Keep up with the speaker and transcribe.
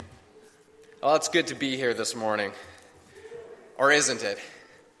Well, it's good to be here this morning. Or isn't it?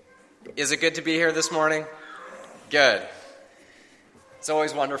 Is it good to be here this morning? Good. It's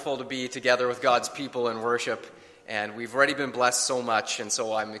always wonderful to be together with God's people in worship, and we've already been blessed so much, and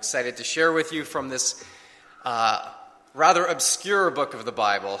so I'm excited to share with you from this rather obscure book of the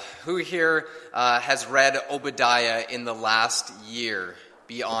Bible. Who here has read Obadiah in the last year?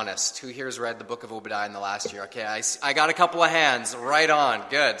 Be honest. Who here has read the book of Obadiah in the last year? Okay, I got a couple of hands. Right on.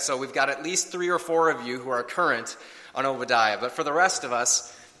 Good. So we've got at least 3 or 4 of you who are current on Obadiah. But for the rest of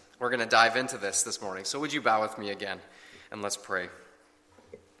us, we're going to dive into this morning. So would you bow with me again, and let's pray.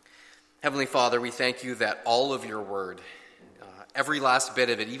 Heavenly Father, we thank you that all of your word, every last bit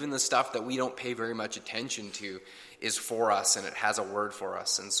of it, even the stuff that we don't pay very much attention to, is for us, and it has a word for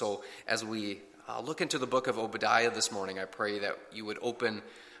us. And so as we look into the book of Obadiah this morning, I pray that you would open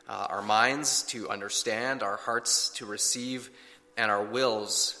our minds to understand, our hearts to receive, and our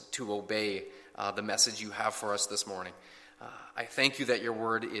wills to obey the message you have for us this morning. I thank you that your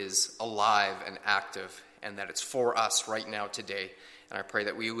word is alive and active, and that it's for us right now today. And I pray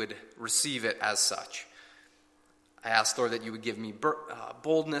that we would receive it as such. I ask, Lord, that you would give me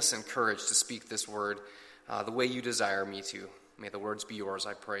boldness and courage to speak this word the way you desire me to. May the words be yours,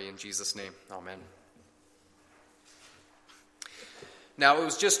 I pray, in Jesus' name. Amen. Now, it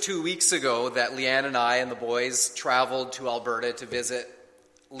was just 2 weeks ago that Leanne and I and the boys traveled to Alberta to visit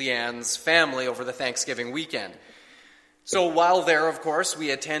Leanne's family over the Thanksgiving weekend. So while there, of course,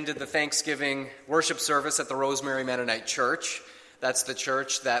 we attended the Thanksgiving worship service at the Rosemary Mennonite Church. That's the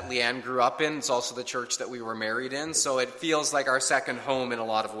church that Leanne grew up in. It's also the church that we were married in, so it feels like our second home in a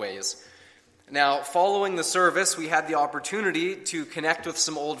lot of ways. Now, following the service, we had the opportunity to connect with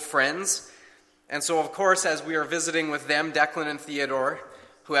some old friends. And so, of course, as we were visiting with them, Declan and Theodore,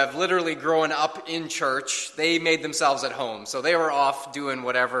 who have literally grown up in church, they made themselves at home. So they were off doing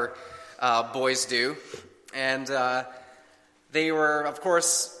whatever boys do. And they were, of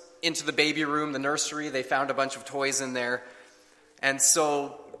course, into the baby room, the nursery. They found a bunch of toys in there. And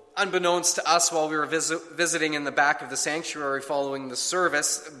so, unbeknownst to us, while we were visiting in the back of the sanctuary following the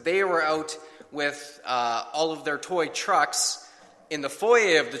service, they were out with all of their toy trucks in the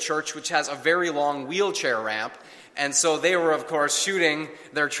foyer of the church, which has a very long wheelchair ramp. And so they were, of course, shooting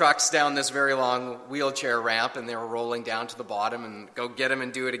their trucks down this very long wheelchair ramp, and they were rolling down to the bottom and go get them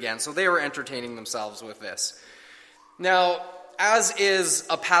and do it again. So they were entertaining themselves with this. Now, as is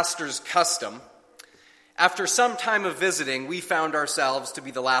a pastor's custom, after some time of visiting, we found ourselves to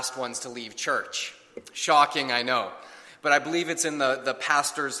be the last ones to leave church. Shocking, I know. But I believe it's in the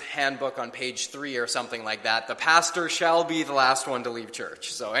pastor's handbook on page 3 or something like that. The pastor shall be the last one to leave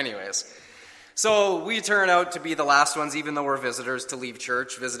church. So anyways, so we turn out to be the last ones, even though we're visitors, to leave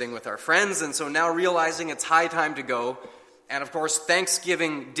church, visiting with our friends. And so now realizing it's high time to go, and of course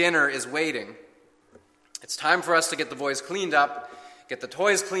Thanksgiving dinner is waiting, it's time for us to get the boys cleaned up, get the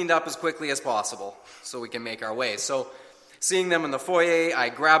toys cleaned up as quickly as possible so we can make our way. So seeing them in the foyer, I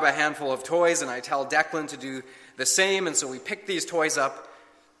grab a handful of toys and I tell Declan to do the same. And so we pick these toys up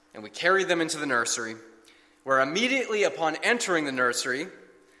and we carry them into the nursery, where immediately upon entering the nursery,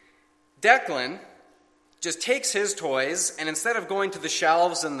 Declan just takes his toys, and instead of going to the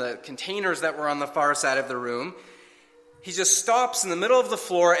shelves and the containers that were on the far side of the room, he just stops in the middle of the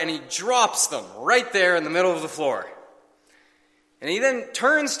floor and he drops them right there in the middle of the floor. And he then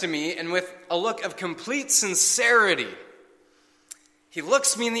turns to me, and with a look of complete sincerity, he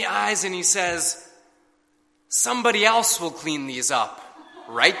looks me in the eyes and he says, "Somebody else will clean these up.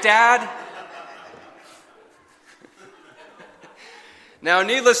 Right, Dad?" Now,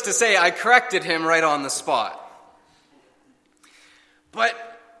 needless to say, I corrected him right on the spot. But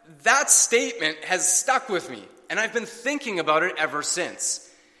that statement has stuck with me, and I've been thinking about it ever since.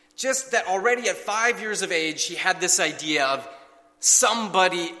 Just that already at 5 years of age, he had this idea of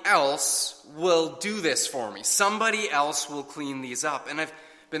somebody else will do this for me. Somebody else will clean these up. And I've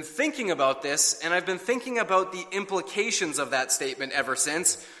been thinking about this, and I've been thinking about the implications of that statement ever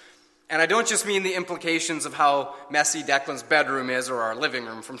since. And I don't just mean the implications of how messy Declan's bedroom is or our living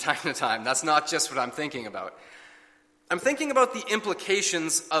room from time to time. That's not just what I'm thinking about. I'm thinking about the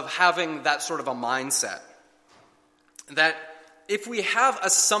implications of having that sort of a mindset. That if we have a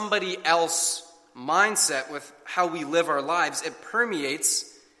somebody else mindset with how we live our lives, it permeates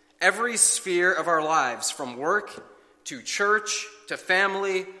every sphere of our lives, from work to church to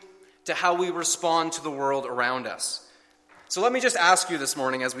family to how we respond to the world around us. So let me just ask you this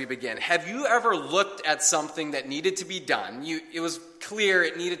morning as we begin. Have you ever looked at something that needed to be done? It was clear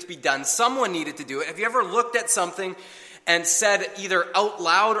it needed to be done. Someone needed to do it. Have you ever looked at something and said either out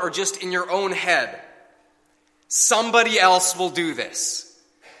loud or just in your own head, somebody else will do this?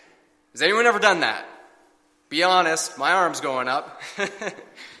 Has anyone ever done that? Be honest, my arm's going up.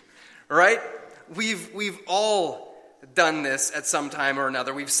 Right? We've all done this at some time or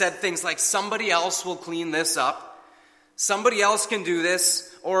another. We've said things like, somebody else will clean this up. Somebody else can do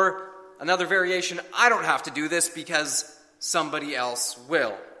this. Or another variation, I don't have to do this because somebody else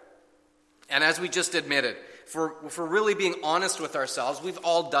will. And as we just admitted, if we're really being honest with ourselves, we've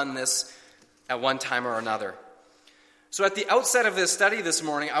all done this at one time or another. So at the outset of this study this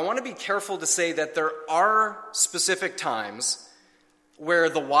morning, I want to be careful to say that there are specific times where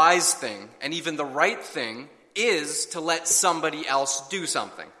the wise thing and even the right thing is to let somebody else do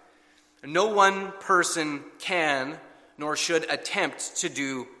something. No one person can nor should attempt to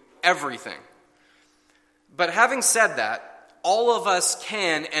do everything. But having said that, all of us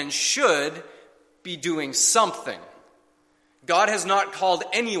can and should be doing something. God has not called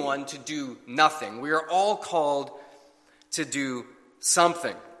anyone to do nothing. We are all called to do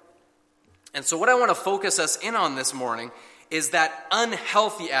something. And so what I want to focus us in on this morning is that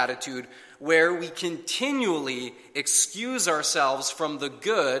unhealthy attitude where we continually excuse ourselves from the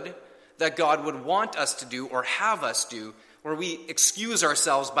good that God would want us to do or have us do, where we excuse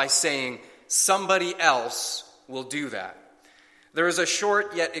ourselves by saying, somebody else will do that. There is a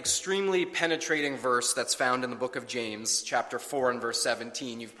short yet extremely penetrating verse that's found in the book of James, chapter 4 and verse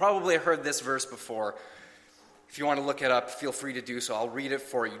 17. You've probably heard this verse before. If you want to look it up, feel free to do so. I'll read it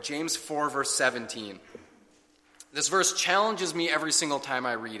for you. James 4, verse 17. This verse challenges me every single time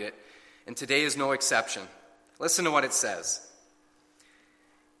I read it, and today is no exception. Listen to what it says.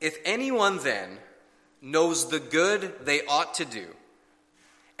 If anyone then knows the good they ought to do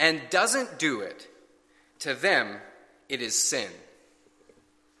and doesn't do it, to them it is sin.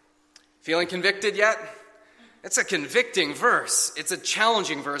 Feeling convicted yet? It's a convicting verse. It's a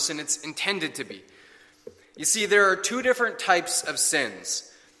challenging verse, and it's intended to be. You see, there are two different types of sins.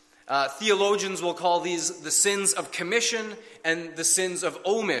 Theologians will call these the sins of commission and the sins of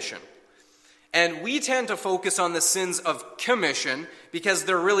omission. And we tend to focus on the sins of commission because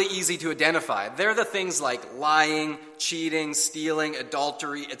they're really easy to identify. They're the things like lying, cheating, stealing,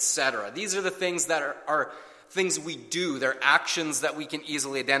 adultery, etc. These are the things that are things we do. They're actions that we can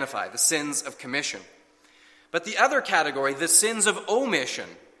easily identify, the sins of commission. But the other category, the sins of omission,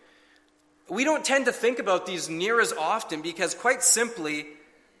 we don't tend to think about these near as often because, quite simply,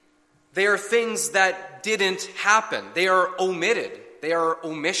 they are things that didn't happen. They are omitted. They are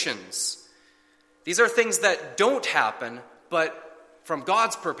omissions. These are things that don't happen, but from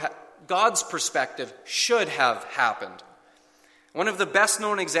God's perspective, should have happened. One of the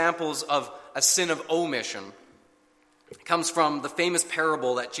best-known examples of a sin of omission comes from the famous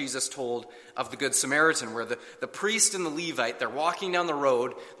parable that Jesus told of the Good Samaritan, where the priest and the Levite, they're walking down the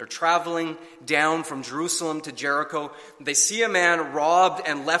road, they're traveling down from Jerusalem to Jericho. They see a man robbed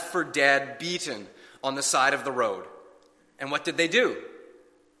and left for dead, beaten on the side of the road. And what did they do?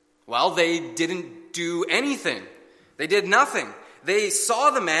 Well, they didn't do anything. They did nothing. They saw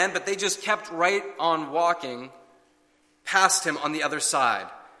the man, but they just kept right on walking past him on the other side.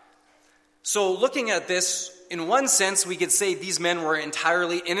 So looking at this, in one sense, we could say these men were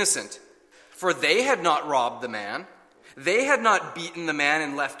entirely innocent, for they had not robbed the man. They had not beaten the man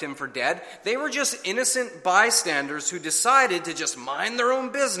and left him for dead. They were just innocent bystanders who decided to just mind their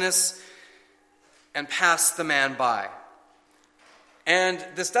own business and pass the man by. And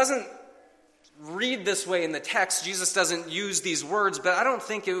this doesn't read this way in the text. Jesus doesn't use these words, but I don't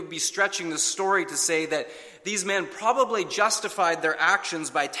think it would be stretching the story to say that these men probably justified their actions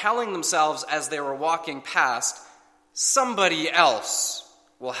by telling themselves as they were walking past, somebody else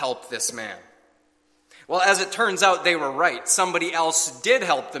will help this man. Well, as it turns out, they were right. Somebody else did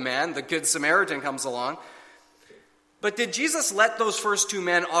help the man. The Good Samaritan comes along. But did Jesus let those first two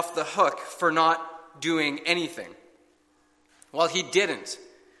men off the hook for not doing anything? Well, he didn't.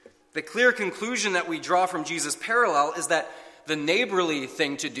 The clear conclusion that we draw from Jesus' parallel is that the neighborly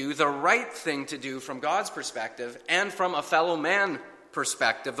thing to do, the right thing to do from God's perspective and from a fellow man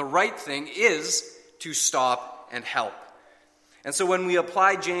perspective, the right thing is to stop and help. And so when we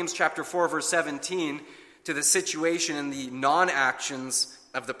apply James chapter 4, verse 17 to the situation and the non-actions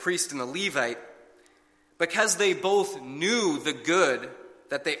of the priest and the Levite, because they both knew the good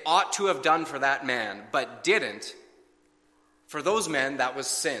that they ought to have done for that man, but didn't, for those men, that was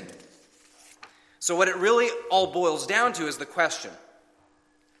sin. So what it really all boils down to is the question: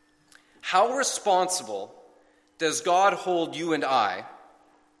 how responsible does God hold you and I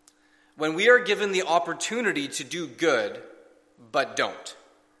when we are given the opportunity to do good but don't?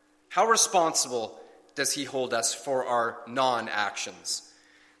 How responsible does he hold us for our non-actions?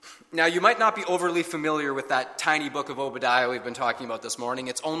 Now, you might not be overly familiar with that tiny book of Obadiah we've been talking about this morning.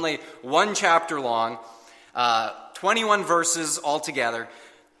 It's only one chapter long, 21 verses altogether,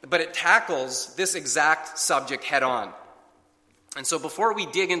 but it tackles this exact subject head on. And so before we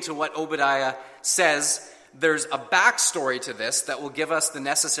dig into what Obadiah says, there's a backstory to this that will give us the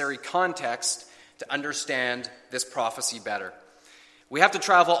necessary context to understand this prophecy better. We have to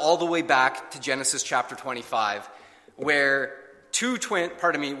travel all the way back to Genesis chapter 25, where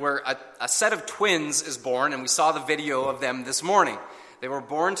a set of twins is born, and we saw the video of them this morning. They were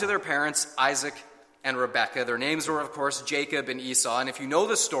born to their parents, Isaac and Rebekah. Their names were, of course, Jacob and Esau. And if you know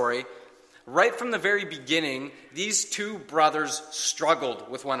the story, right from the very beginning, these two brothers struggled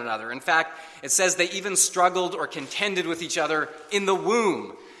with one another. In fact, it says they even struggled or contended with each other in the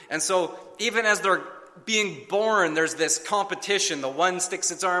womb. And so even as they're being born, there's this competition. The one sticks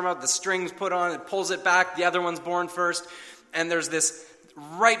its arm out, the string's put on, it pulls it back, the other one's born first. And there's this,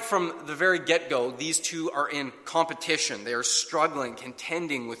 right from the very get-go, these two are in competition. They are struggling,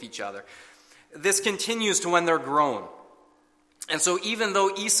 contending with each other. This continues to when they're grown. And so even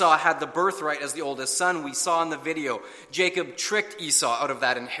though Esau had the birthright as the oldest son, we saw in the video, Jacob tricked Esau out of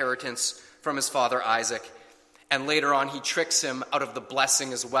that inheritance from his father Isaac. And later on, he tricks him out of the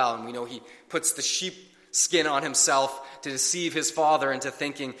blessing as well. And we know he puts the sheep skin on himself to deceive his father into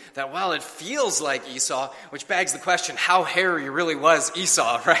thinking that, well, it feels like Esau, which begs the question, how hairy really was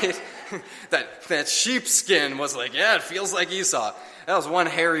Esau, right? that sheepskin was like, yeah, it feels like Esau. That was one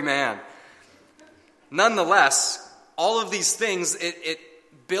hairy man. Nonetheless, all of these things, it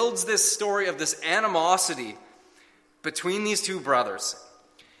builds this story of this animosity between these two brothers.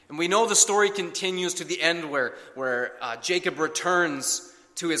 And we know the story continues to the end where Jacob returns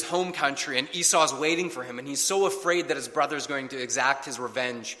to his home country, and Esau's waiting for him, and he's so afraid that his brother's going to exact his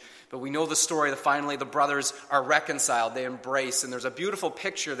revenge. But we know the story that finally the brothers are reconciled, they embrace, and there's a beautiful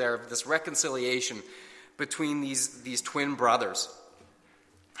picture there of this reconciliation between these twin brothers.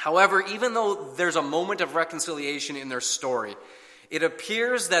 However, even though there's a moment of reconciliation in their story, it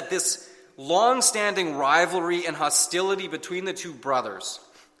appears that this long-standing rivalry and hostility between the two brothers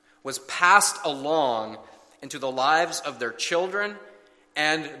was passed along into the lives of their children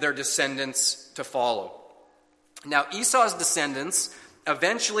and their descendants to follow. Now, Esau's descendants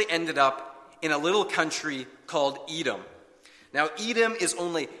eventually ended up in a little country called Edom. Now, Edom is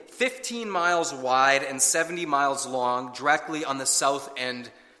only 15 miles wide and 70 miles long, directly on the south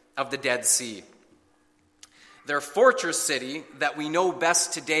end of the Dead Sea. Their fortress city, that we know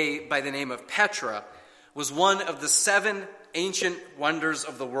best today by the name of Petra, was one of the 7 ancient wonders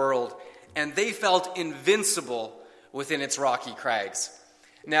of the world, and they felt invincible within its rocky crags.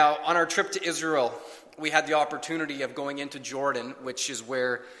 Now, on our trip to Israel, we had the opportunity of going into Jordan, which is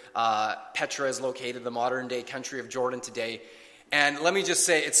where Petra is located, the modern-day country of Jordan today. And let me just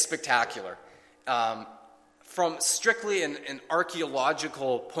say, it's spectacular. From strictly an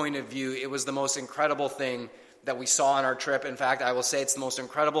archaeological point of view, it was the most incredible thing that we saw on our trip. In fact, I will say it's the most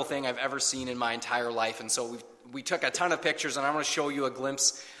incredible thing I've ever seen in my entire life. And so we took a ton of pictures, and I'm going to show you a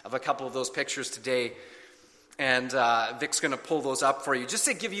glimpse of a couple of those pictures today. And Vic's going to pull those up for you, just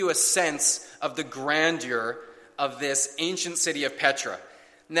to give you a sense of the grandeur of this ancient city of Petra.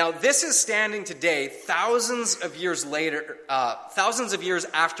 Now, this is standing today, thousands of years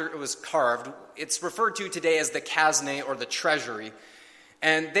after it was carved. It's referred to today as the Kasne, or the treasury.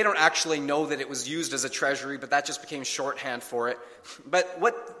 And they don't actually know that it was used as a treasury, but that just became shorthand for it. But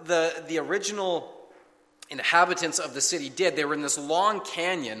what the original inhabitants of the city did, they were in this long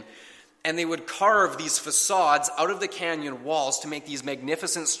canyon, and they would carve these facades out of the canyon walls to make these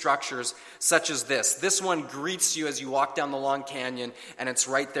magnificent structures such as this. This one greets you as you walk down the long canyon, and it's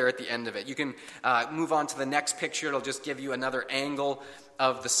right there at the end of it. You can move on to the next picture. It'll just give you another angle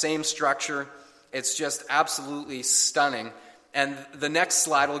of the same structure. It's just absolutely stunning. And the next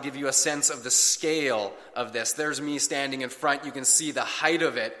slide will give you a sense of the scale of this. There's me standing in front. You can see the height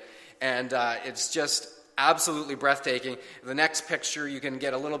of it, and it's just absolutely breathtaking. The next picture, you can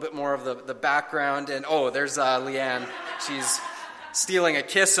get a little bit more of the background. And there's Leanne. She's stealing a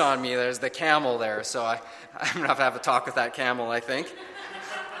kiss on me. There's the camel there. So I'm going to have a talk with that camel, I think.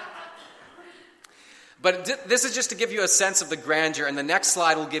 But this is just to give you a sense of the grandeur, and the next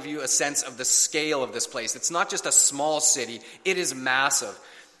slide will give you a sense of the scale of this place. It's not just a small city. It is massive.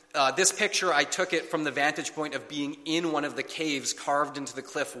 This picture, I took it from the vantage point of being in one of the caves carved into the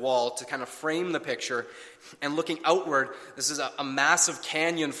cliff wall to kind of frame the picture. And looking outward, this is a massive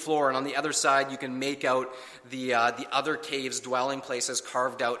canyon floor, and on the other side you can make out the other caves, dwelling places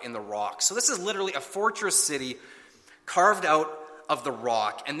carved out in the rock. So this is literally a fortress city carved out of the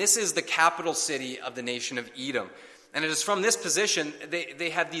rock, and this is the capital city of the nation of Edom. And it is from this position they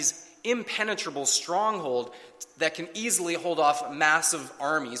have these impenetrable stronghold that can easily hold off massive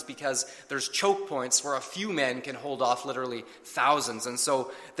armies because there's choke points where a few men can hold off literally thousands. And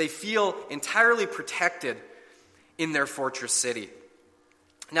so they feel entirely protected in their fortress city.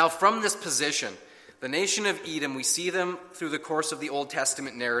 Now, from this position, the nation of Edom, we see them through the course of the Old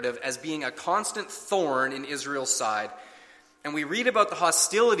Testament narrative as being a constant thorn in Israel's side. And we read about the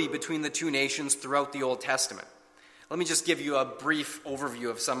hostility between the two nations throughout the Old Testament. Let me just give you a brief overview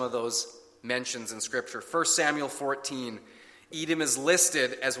of some of those mentions in Scripture. 1 Samuel 14, Edom is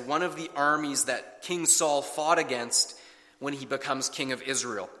listed as one of the armies that King Saul fought against when he becomes king of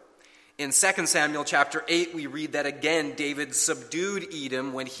Israel. In 2 Samuel chapter 8, we read that again David subdued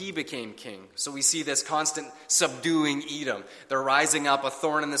Edom when he became king. So we see this constant subduing Edom. They're rising up, a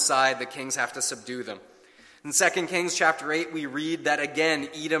thorn in the side, the kings have to subdue them. In 2 Kings chapter 8, we read that again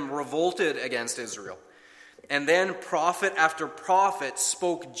Edom revolted against Israel. And then prophet after prophet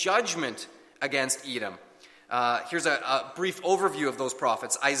spoke judgment against Edom. Here's a brief overview of those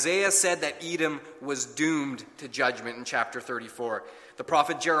prophets. Isaiah said that Edom was doomed to judgment in chapter 34. The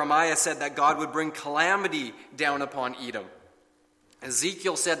prophet Jeremiah said that God would bring calamity down upon Edom.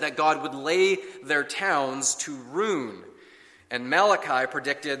 Ezekiel said that God would lay their towns to ruin. And Malachi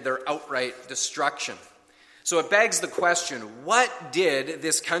predicted their outright destruction. So it begs the question, what did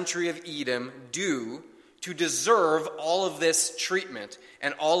this country of Edom do to deserve all of this treatment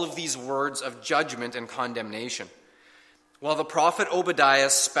and all of these words of judgment and condemnation? Well, the prophet Obadiah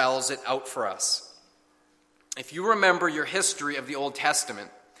spells it out for us. If you remember your history of the Old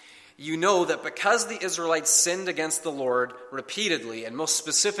Testament, you know that because the Israelites sinned against the Lord repeatedly, and most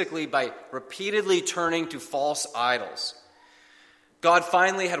specifically by repeatedly turning to false idols, God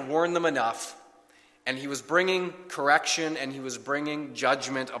finally had warned them enough, and he was bringing correction and he was bringing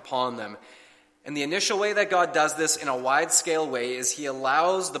judgment upon them. And the initial way that God does this in a wide-scale way is he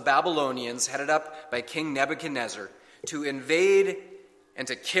allows the Babylonians, headed up by King Nebuchadnezzar, to invade and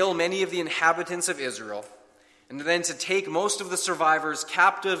to kill many of the inhabitants of Israel, and then to take most of the survivors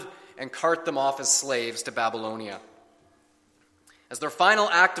captive and cart them off as slaves to Babylonia. As their final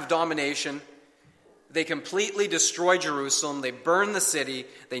act of domination, they completely destroy Jerusalem, they burn the city,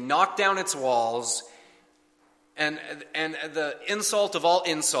 they knock down its walls, and the insult of all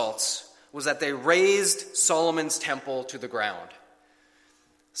insults was that they razed Solomon's temple to the ground.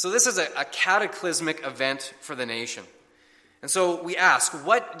 So this is a cataclysmic event for the nation. And so we ask,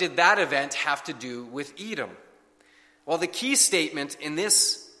 what did that event have to do with Edom? Well, the key statement in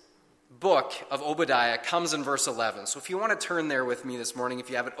this book of Obadiah comes in verse 11. So if you want to turn there with me this morning, if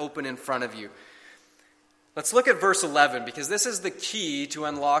you have it open in front of you, let's look at verse 11, because this is the key to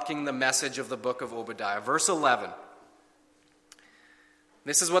unlocking the message of the book of Obadiah. Verse 11.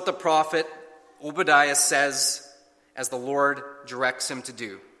 This is what the prophet Obadiah says as the Lord directs him to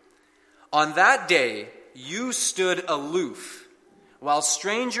do. On that day, you stood aloof while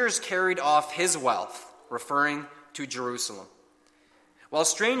strangers carried off his wealth, referring to Jerusalem. While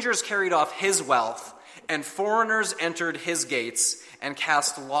strangers carried off his wealth and foreigners entered his gates and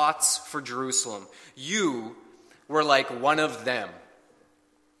cast lots for Jerusalem, you were like one of them.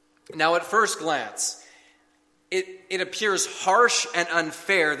 Now, at first glance, it appears harsh and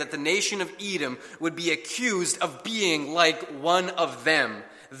unfair that the nation of Edom would be accused of being like one of them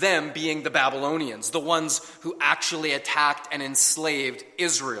being the Babylonians, the ones who actually attacked and enslaved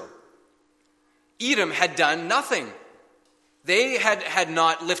Israel. Edom had done nothing. They had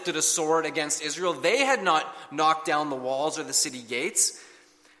not lifted a sword against Israel. They had not knocked down the walls or the city gates.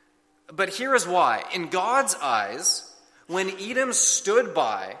 But here is why. In God's eyes, when Edom stood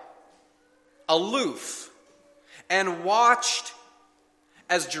by, aloof, and watched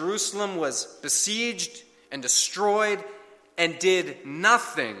as Jerusalem was besieged and destroyed and did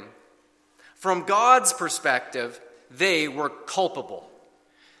nothing, from God's perspective, they were culpable.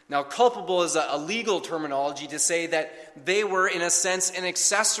 Now, culpable is a legal terminology to say that they were, in a sense, an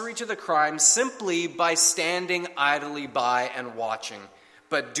accessory to the crime simply by standing idly by and watching,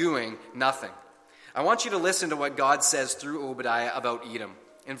 but doing nothing. I want you to listen to what God says through Obadiah about Edom.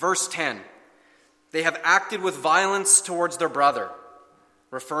 In verse 10, they have acted with violence towards their brother,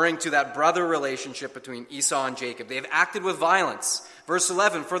 referring to that brother relationship between Esau and Jacob. They have acted with violence. Verse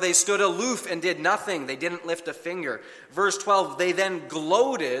 11, for they stood aloof and did nothing. They didn't lift a finger. Verse 12, they then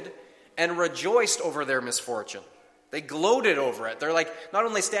gloated and rejoiced over their misfortune. They gloated over it. They're like not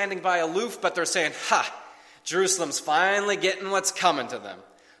only standing by aloof, but they're saying, Jerusalem's finally getting what's coming to them.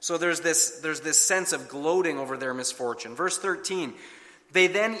 So there's this sense of gloating over their misfortune. Verse 13, they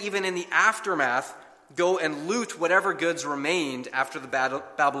then, even in the aftermath, go and loot whatever goods remained after the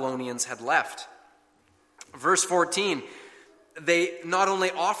Babylonians had left. Verse 14, they not only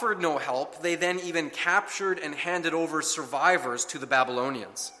offered no help, they then even captured and handed over survivors to the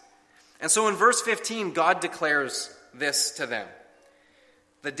Babylonians. And so in verse 15, God declares this to them: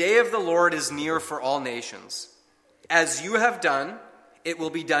 "The day of the Lord is near for all nations. As you have done, it will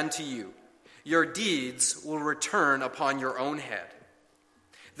be done to you. Your deeds will return upon your own head."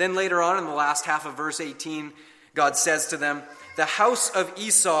 Then later on in the last half of verse 18, God says to them, "The house of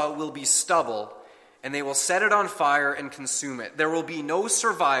Esau will be stubble, and they will set it on fire and consume it. There will be no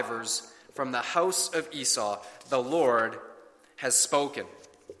survivors from the house of Esau. The Lord has spoken."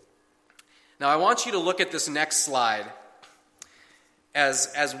 Now I want you to look at this next slide.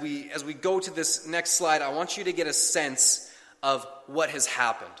 As we go to this next slide, I want you to get a sense of what has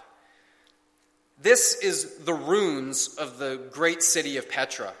happened. This is the ruins of the great city of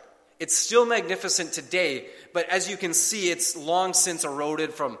Petra. It's still magnificent today, but as you can see, it's long since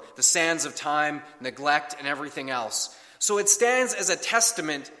eroded from the sands of time, neglect, and everything else. So it stands as a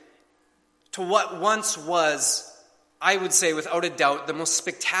testament to what once was, I would say without a doubt, the most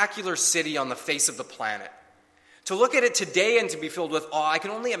spectacular city on the face of the planet. To look at it today and to be filled with awe, I can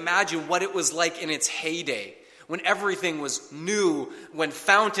only imagine what it was like in its heyday, when everything was new, when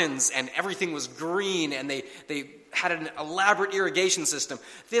fountains and everything was green, and they had an elaborate irrigation system.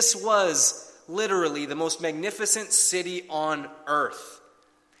 This was literally the most magnificent city on earth.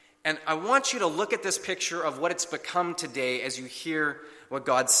 And I want you to look at this picture of what it's become today as you hear what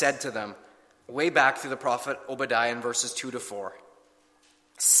God said to them way back through the prophet Obadiah in verses 2-4.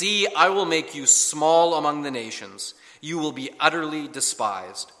 "See, I will make you small among the nations. You will be utterly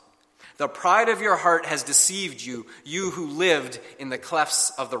despised. The pride of your heart has deceived you, you who lived in the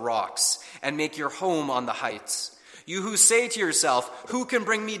clefts of the rocks, and make your home on the heights. You who say to yourself, 'Who can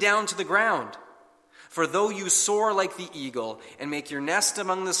bring me down to the ground?' For though you soar like the eagle and make your nest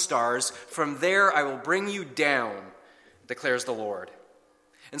among the stars, from there I will bring you down, declares the Lord."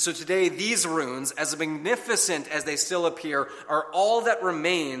 And so today, these ruins, as magnificent as they still appear, are all that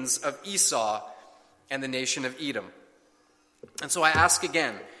remains of Esau and the nation of Edom. And so I ask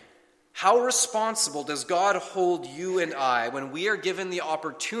again, how responsible does God hold you and I when we are given the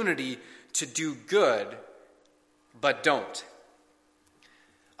opportunity to do good, but don't?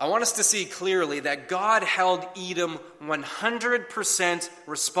 I want us to see clearly that God held Edom 100%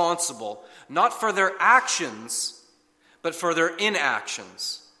 responsible, not for their actions, but for their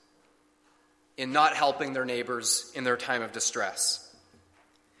inactions in not helping their neighbors in their time of distress.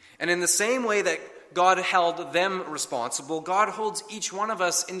 And in the same way that God held them responsible, God holds each one of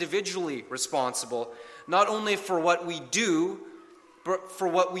us individually responsible, not only for what we do, but for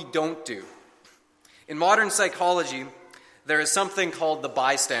what we don't do. In modern psychology, there is something called the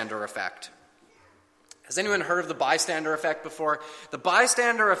bystander effect. Has anyone heard of the bystander effect before? The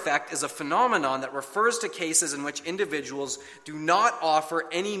bystander effect is a phenomenon that refers to cases in which individuals do not offer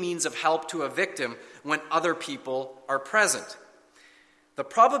any means of help to a victim when other people are present. The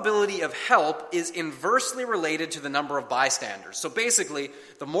probability of help is inversely related to the number of bystanders. So basically,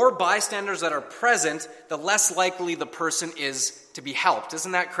 the more bystanders that are present, the less likely the person is to be helped.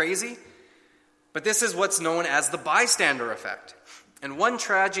 Isn't that crazy? But this is what's known as the bystander effect. And one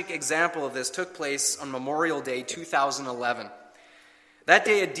tragic example of this took place on Memorial Day 2011. That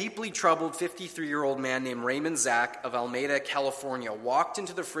day, a deeply troubled 53-year-old man named Raymond Zach of Alameda, California, walked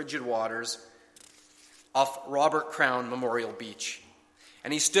into the frigid waters off Robert Crown Memorial Beach.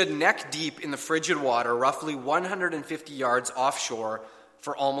 And he stood neck deep in the frigid water, roughly 150 yards offshore,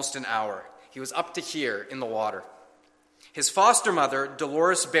 for almost an hour. He was up to here in the water. His foster mother,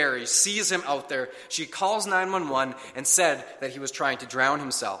 Dolores Berry, sees him out there. She calls 911 and said that he was trying to drown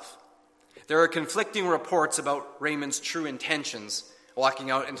himself. There are conflicting reports about Raymond's true intentions walking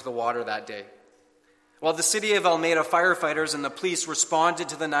out into the water that day. While the city of Alameda firefighters and the police responded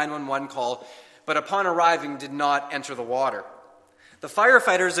to the 911 call, but upon arriving did not enter the water. The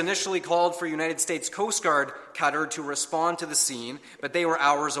firefighters initially called for United States Coast Guard cutter to respond to the scene, but they were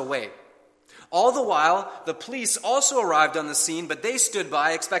hours away. All the while, the police also arrived on the scene, but they stood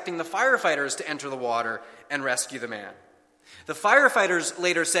by expecting the firefighters to enter the water and rescue the man. The firefighters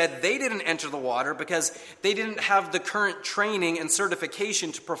later said they didn't enter the water because they didn't have the current training and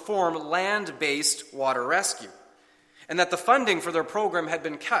certification to perform land-based water rescue, and that the funding for their program had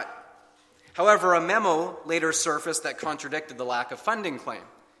been cut. However, a memo later surfaced that contradicted the lack of funding claim.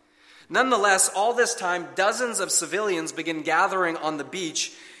 Nonetheless, all this time, dozens of civilians began gathering on the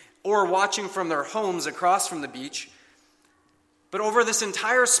beach or watching from their homes across from the beach. But over this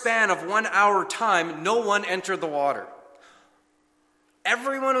entire span of 1 hour time, no one entered the water.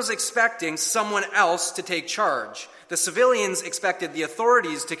 Everyone was expecting someone else to take charge. The civilians expected the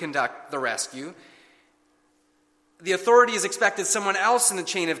authorities to conduct the rescue, The authorities expected someone else in the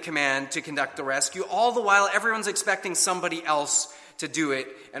chain of command to conduct the rescue. All the while, everyone's expecting somebody else to do it.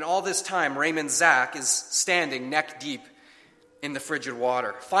 And all this time, Raymond Zach is standing neck deep in the frigid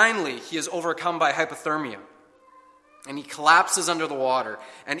water. Finally, he is overcome by hypothermia. And he collapses under the water.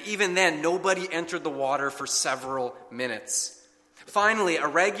 And even then, nobody entered the water for several minutes. Finally, a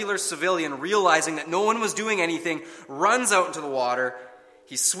regular civilian, realizing that no one was doing anything, runs out into the water.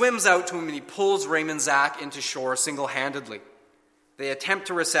 He swims out to him and he pulls Raymond Zach into shore single-handedly. They attempt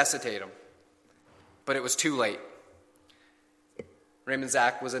to resuscitate him, but it was too late. Raymond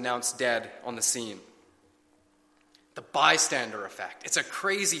Zach was announced dead on the scene. The bystander effect. It's a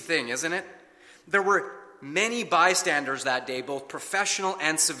crazy thing, isn't it? There were many bystanders that day, both professional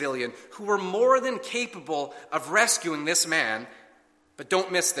and civilian, who were more than capable of rescuing this man. But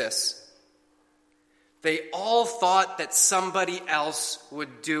don't miss this. They all thought that somebody else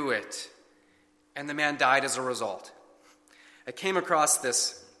would do it. And the man died as a result. I came across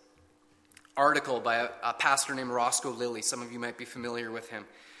this article by a pastor named Roscoe Lilly. Some of you might be familiar with him.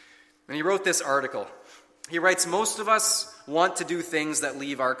 And he wrote this article. He writes, "Most of us want to do things that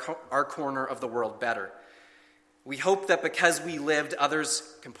leave our corner of the world better. We hope that because we lived, others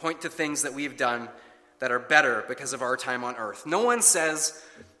can point to things that we've done that are better because of our time on earth. No one says,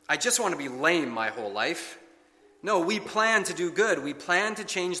 I just want to be lame my whole life. No, we plan to do good. We plan to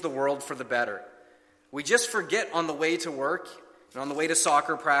change the world for the better. We just forget on the way to work and on the way to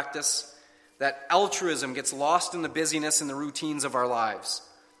soccer practice that altruism gets lost in the busyness and the routines of our lives.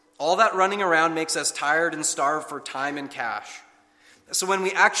 All that running around makes us tired and starved for time and cash. So when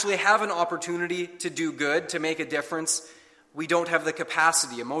we actually have an opportunity to do good, to make a difference, we don't have the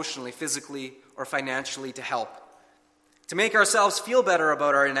capacity emotionally, physically, or financially to help. To make ourselves feel better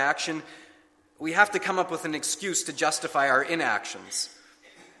about our inaction, we have to come up with an excuse to justify our inactions.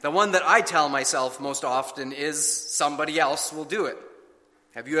 The one that I tell myself most often is somebody else will do it.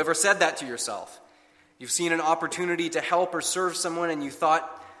 Have you ever said that to yourself? You've seen an opportunity to help or serve someone and you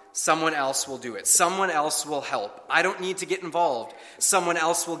thought, someone else will do it. Someone else will help. I don't need to get involved. Someone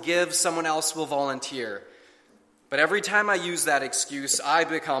else will give. Someone else will volunteer. But every time I use that excuse, I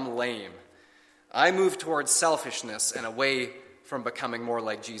become lame. I move towards selfishness and away from becoming more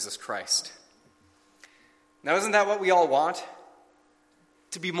like Jesus Christ. Now, isn't that what we all want?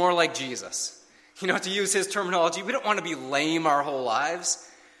 To be more like Jesus. To use his terminology, we don't want to be lame our whole lives.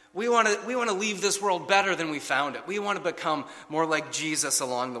 We want to leave this world better than we found it. We want to become more like Jesus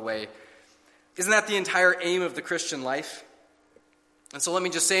along the way. Isn't that the entire aim of the Christian life? And so let me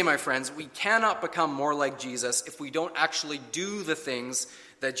just say, my friends, we cannot become more like Jesus if we don't actually do the things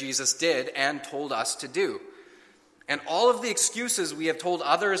that Jesus did and told us to do. And all of the excuses we have told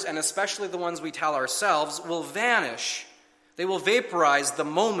others, and especially the ones we tell ourselves, will vanish. They will vaporize the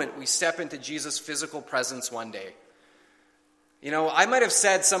moment we step into Jesus' physical presence one day. I might have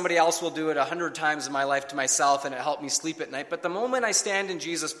said somebody else will do it 100 times in my life to myself and it helped me sleep at night, but the moment I stand in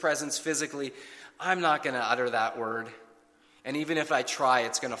Jesus' presence physically, I'm not going to utter that word. And even if I try,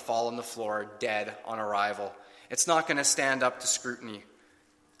 it's going to fall on the floor dead on arrival. It's not going to stand up to scrutiny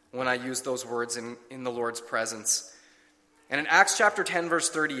when I use those words in the Lord's presence. And in Acts chapter 10, verse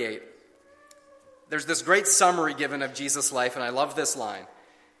 38, there's this great summary given of Jesus' life, and I love this line.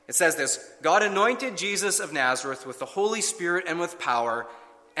 It says this, God anointed Jesus of Nazareth with the Holy Spirit and with power,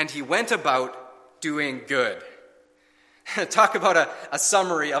 and he went about doing good. Talk about a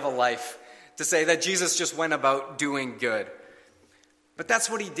summary of a life, to say that Jesus just went about doing good. But that's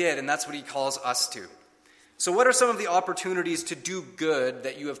what he did, and that's what he calls us to. So what are some of the opportunities to do good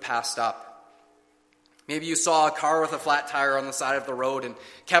that you have passed up? Maybe you saw a car with a flat tire on the side of the road and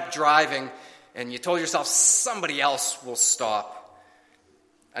kept driving, and you told yourself somebody else will stop.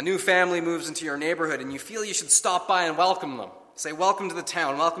 A new family moves into your neighborhood, and you feel you should stop by and welcome them. Say, welcome to the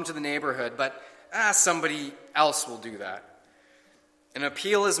town, welcome to the neighborhood, but somebody else will do that. An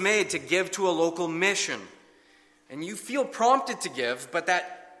appeal is made to give to a local mission, and you feel prompted to give, but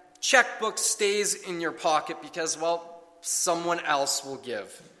that checkbook stays in your pocket because, someone else will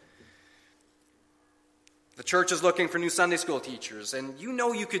give. The church is looking for new Sunday school teachers, and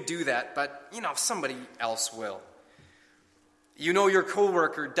you could do that, but, somebody else will. Your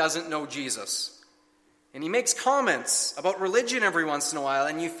coworker doesn't know Jesus, and he makes comments about religion every once in a while,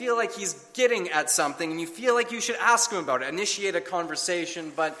 and you feel like he's getting at something, and you feel like you should ask him about it, initiate a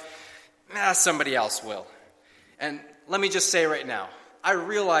conversation, but somebody else will. And let me just say right now, I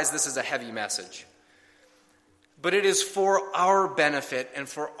realize this is a heavy message, but it is for our benefit and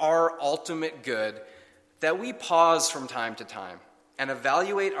for our ultimate good that we pause from time to time and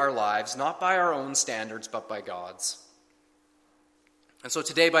evaluate our lives not by our own standards but by God's. And so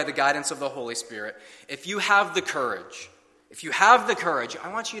today, by the guidance of the Holy Spirit, if you have the courage,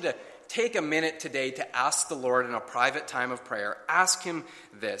 I want you to take a minute today to ask the Lord in a private time of prayer. Ask him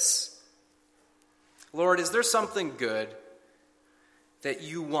this: Lord, is there something good that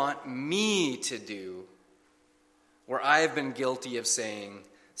you want me to do where I have been guilty of saying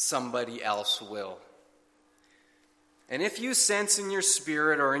somebody else will? And if you sense in your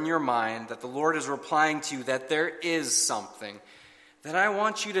spirit or in your mind that the Lord is replying to you that there is something, then I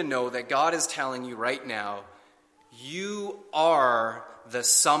want you to know that God is telling you right now, you are the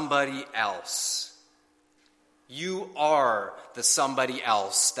somebody else. You are the somebody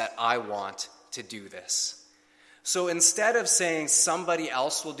else that I want to do this. So instead of saying somebody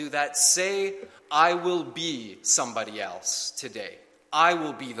else will do that, say, I will be somebody else today. I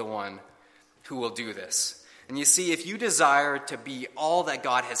will be the one who will do this. And you see, if you desire to be all that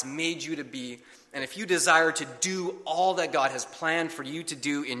God has made you to be, and if you desire to do all that God has planned for you to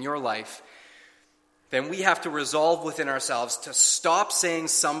do in your life, then we have to resolve within ourselves to stop saying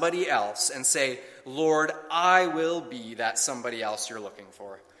somebody else and say, Lord, I will be that somebody else you're looking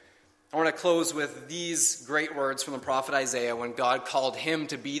for. I want to close with these great words from the prophet Isaiah when God called him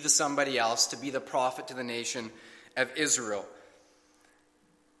to be the somebody else, to be the prophet to the nation of Israel.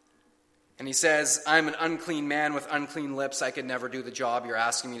 And he says, I'm an unclean man with unclean lips. I could never do the job you're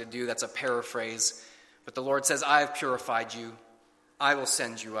asking me to do. That's a paraphrase. But the Lord says, I have purified you. I will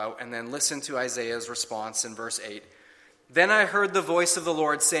send you out. And then listen to Isaiah's response in verse 8. Then I heard the voice of the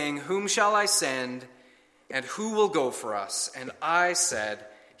Lord saying, whom shall I send, and who will go for us? And I said,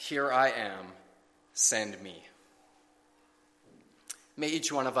 here I am, send me. May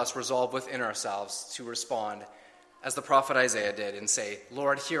each one of us resolve within ourselves to respond as the prophet Isaiah did and say,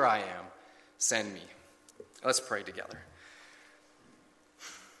 Lord, here I am, send me. Let's pray together.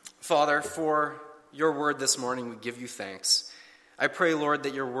 Father, for your word this morning, we give you thanks. I pray, Lord,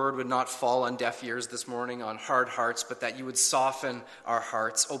 that your word would not fall on deaf ears this morning, on hard hearts, but that you would soften our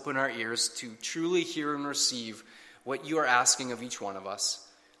hearts, open our ears to truly hear and receive what you are asking of each one of us.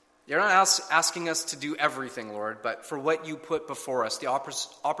 You're not asking us to do everything, Lord, but for what you put before us, the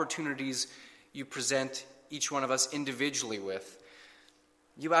opportunities you present each one of us individually with.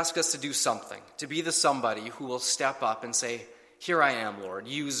 You ask us to do something, to be the somebody who will step up and say, here I am, Lord,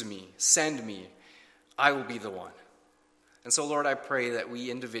 use me, send me, I will be the one. And so, Lord, I pray that we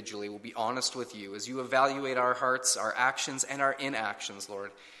individually will be honest with you as you evaluate our hearts, our actions, and our inactions,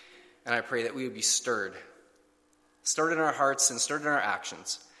 Lord. And I pray that we would be stirred in our hearts and stirred in our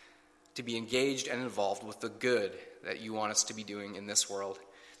actions to be engaged and involved with the good that you want us to be doing in this world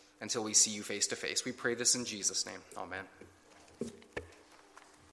until we see you face to face. We pray this in Jesus' name. Amen.